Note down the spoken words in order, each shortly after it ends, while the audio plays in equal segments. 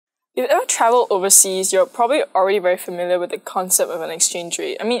If you ever travel overseas, you're probably already very familiar with the concept of an exchange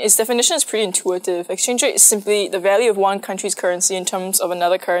rate. I mean, its definition is pretty intuitive. Exchange rate is simply the value of one country's currency in terms of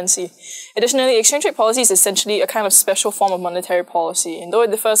another currency. Additionally, exchange rate policy is essentially a kind of special form of monetary policy, and though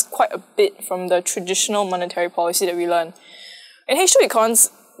it differs quite a bit from the traditional monetary policy that we learn. In H2 Econs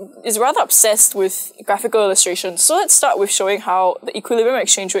is rather obsessed with graphical illustrations, so let's start with showing how the equilibrium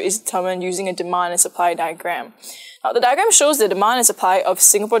exchange rate is determined using a demand and supply diagram. Now, the diagram shows the demand and supply of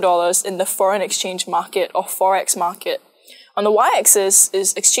Singapore dollars in the foreign exchange market or forex market. On the y-axis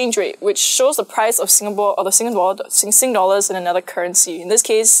is exchange rate, which shows the price of Singapore or the Sing dollars in another currency, in this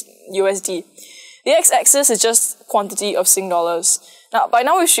case USD. The x-axis is just quantity of Sing dollars. Now, by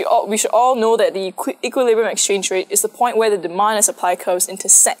now we should all know that the equilibrium exchange rate is the point where the demand and supply curves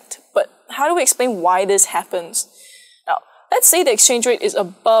intersect. But how do we explain why this happens? Let's say the exchange rate is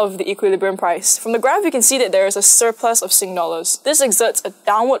above the equilibrium price. From the graph, you can see that there is a surplus of Sing dollars. This exerts a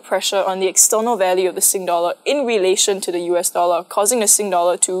downward pressure on the external value of the Sing dollar in relation to the US dollar, causing the Sing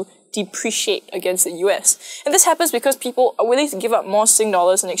dollar to depreciate against the US. And this happens because people are willing to give up more Sing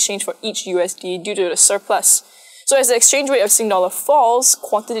dollars in exchange for each USD due to the surplus. So as the exchange rate of Sing dollar falls,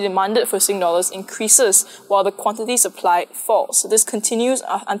 quantity demanded for Sing dollars increases while the quantity supplied falls. So this continues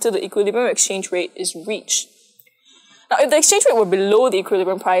until the equilibrium exchange rate is reached. Now, if the exchange rate were below the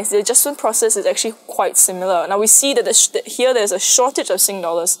equilibrium price, the adjustment process is actually quite similar. Now, we see that here there's a shortage of Sing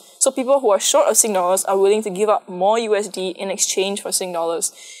dollars. So people who are short of Sing dollars are willing to give up more USD in exchange for Sing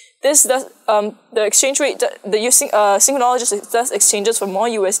dollars. This does, the exchange rate, Sing dollar just does exchanges for more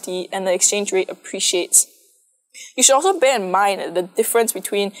USD and the exchange rate appreciates. You should also bear in mind the difference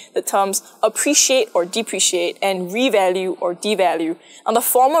between the terms appreciate or depreciate and revalue or devalue. And the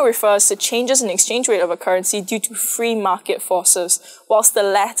former refers to changes in exchange rate of a currency due to free market forces, whilst the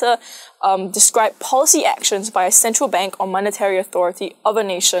latter describe policy actions by a central bank or monetary authority of a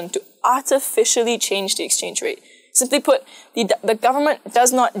nation to artificially change the exchange rate. Simply put, the government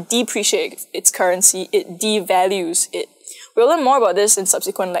does not depreciate its currency, it devalues it. We'll learn more about this in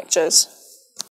subsequent lectures.